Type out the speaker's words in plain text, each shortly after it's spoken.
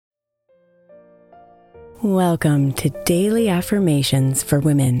Welcome to Daily Affirmations for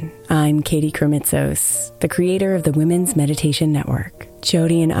Women. I'm Katie Kremitzos, the creator of the Women's Meditation Network.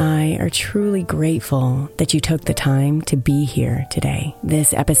 Jody and I are truly grateful that you took the time to be here today.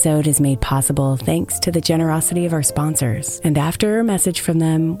 This episode is made possible thanks to the generosity of our sponsors. And after a message from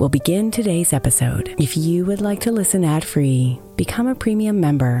them, we'll begin today's episode. If you would like to listen ad-free, become a premium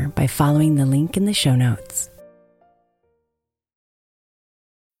member by following the link in the show notes.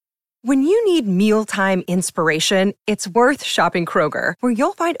 When you need mealtime inspiration, it's worth shopping Kroger, where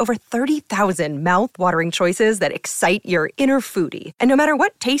you'll find over 30,000 mouth-watering choices that excite your inner foodie. And no matter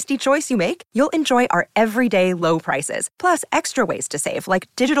what tasty choice you make, you'll enjoy our everyday low prices, plus extra ways to save, like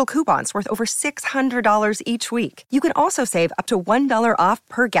digital coupons worth over $600 each week. You can also save up to $1 off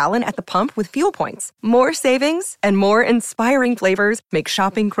per gallon at the pump with fuel points. More savings and more inspiring flavors make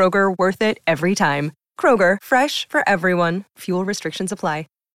shopping Kroger worth it every time. Kroger, fresh for everyone. Fuel restrictions apply.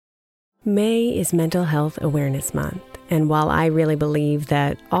 May is Mental Health Awareness Month, and while I really believe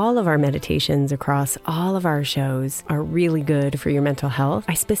that all of our meditations across all of our shows are really good for your mental health,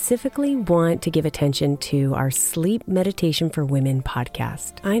 I specifically want to give attention to our Sleep Meditation for Women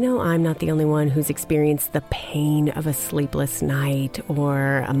podcast. I know I'm not the only one who's experienced the pain of a sleepless night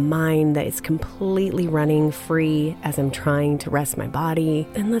or a mind that is completely running free as I'm trying to rest my body.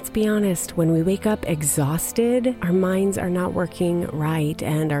 And let's be honest, when we wake up exhausted, our minds are not working right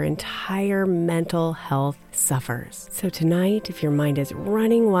and our entire mental health suffers. So tonight, if your mind is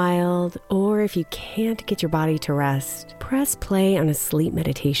running wild or if you can't get your body to rest, press play on a sleep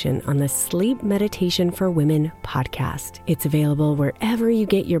meditation on the Sleep Meditation for Women podcast. It's available wherever you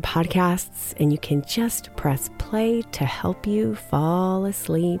get your podcasts, and you can just press play to help you fall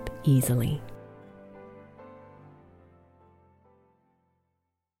asleep easily.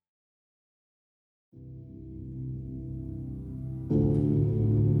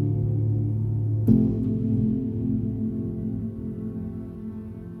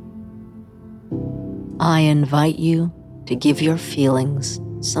 I invite you to give your feelings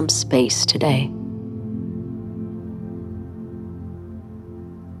some space today.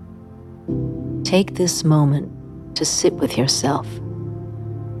 Take this moment to sit with yourself.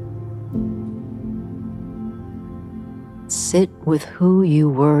 Sit with who you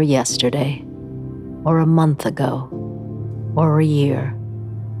were yesterday, or a month ago, or a year.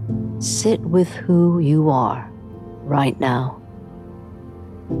 Sit with who you are right now.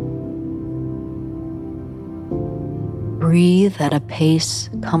 Breathe at a pace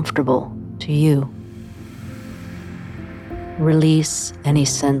comfortable to you. Release any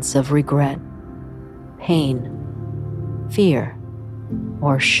sense of regret, pain, fear,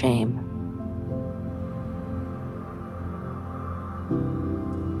 or shame.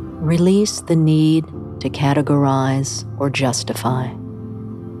 Release the need to categorize or justify.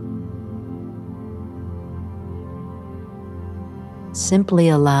 Simply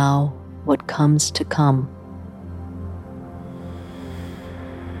allow what comes to come.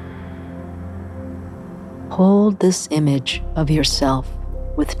 Hold this image of yourself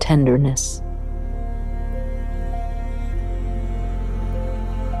with tenderness.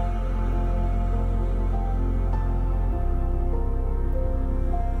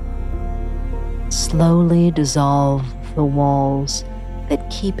 Slowly dissolve the walls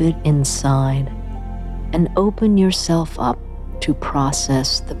that keep it inside and open yourself up to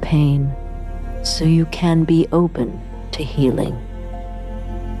process the pain so you can be open to healing.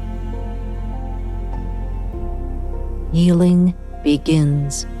 Healing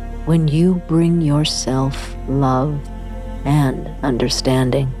begins when you bring yourself love and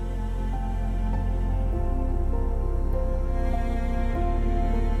understanding.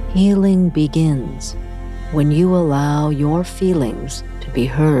 Healing begins when you allow your feelings to be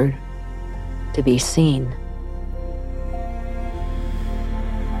heard, to be seen.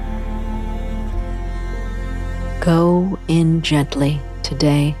 Go in gently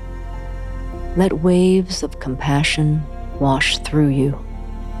today. Let waves of compassion wash through you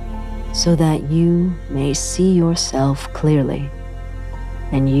so that you may see yourself clearly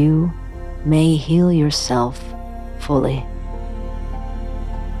and you may heal yourself fully.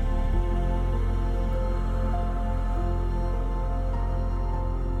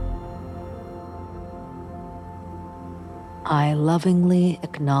 I lovingly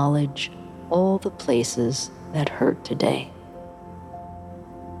acknowledge all the places that hurt today.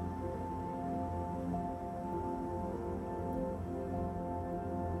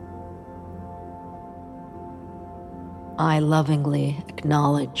 I lovingly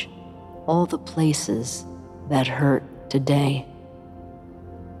acknowledge all the places that hurt today.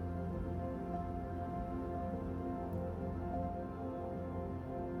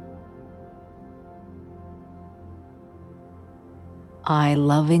 I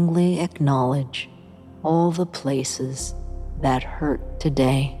lovingly acknowledge all the places that hurt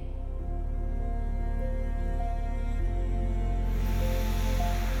today.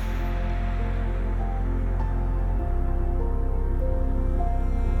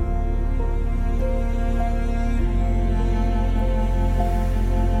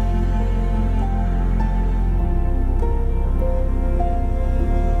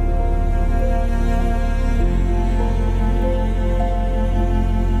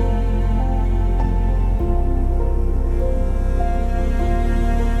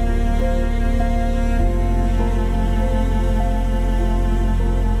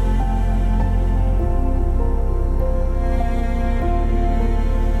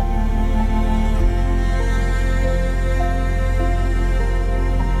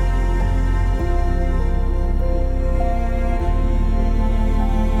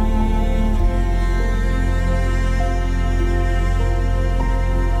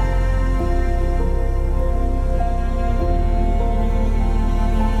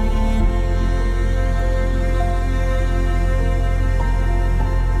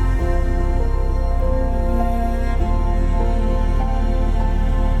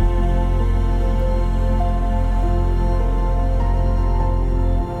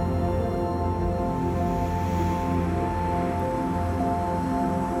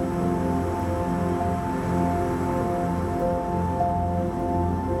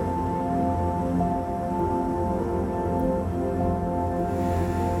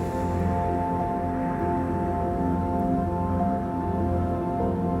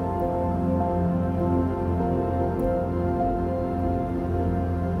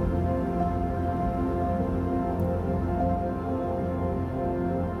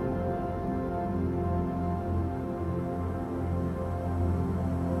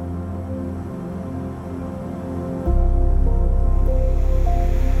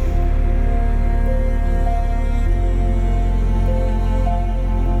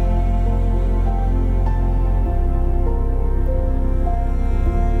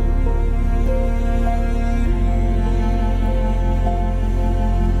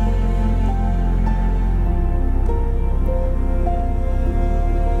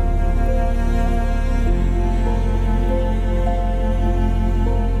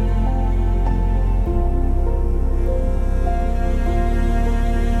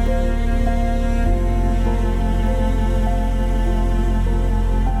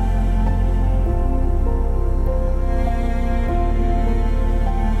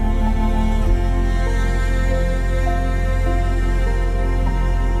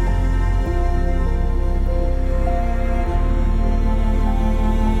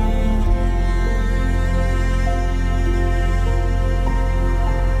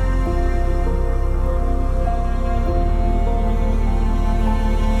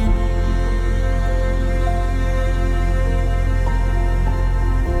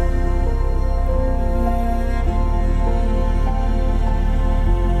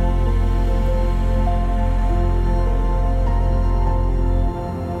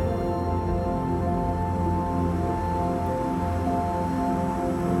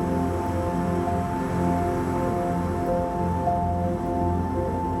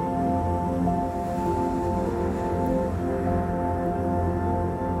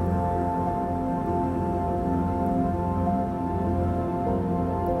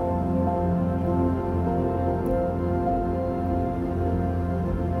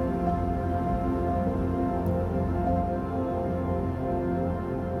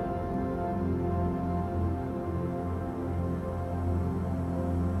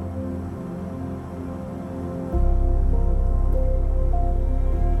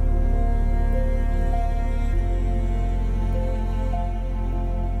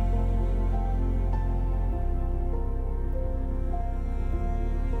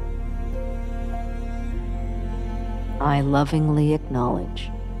 I lovingly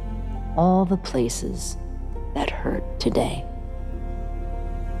acknowledge all the places that hurt today.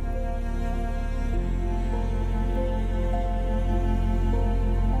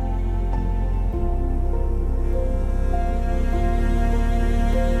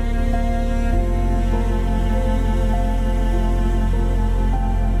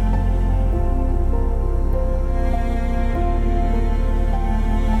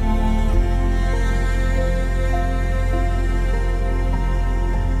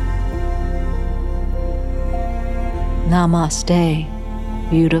 Namaste,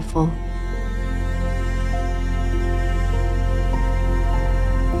 beautiful.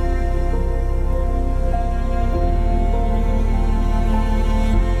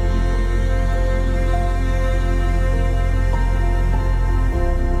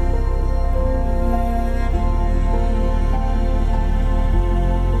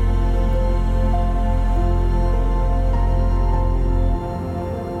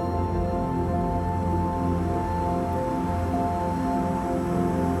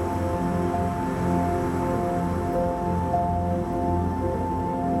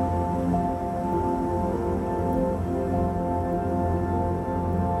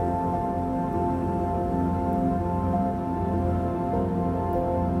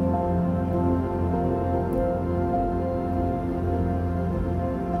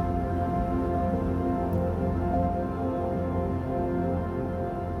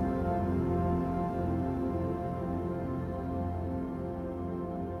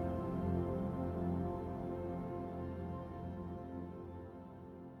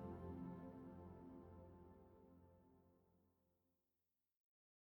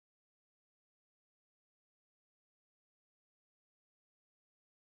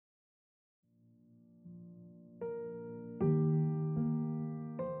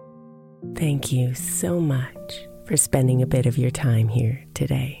 Thank you so much for spending a bit of your time here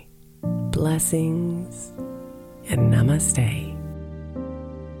today. Blessings and namaste.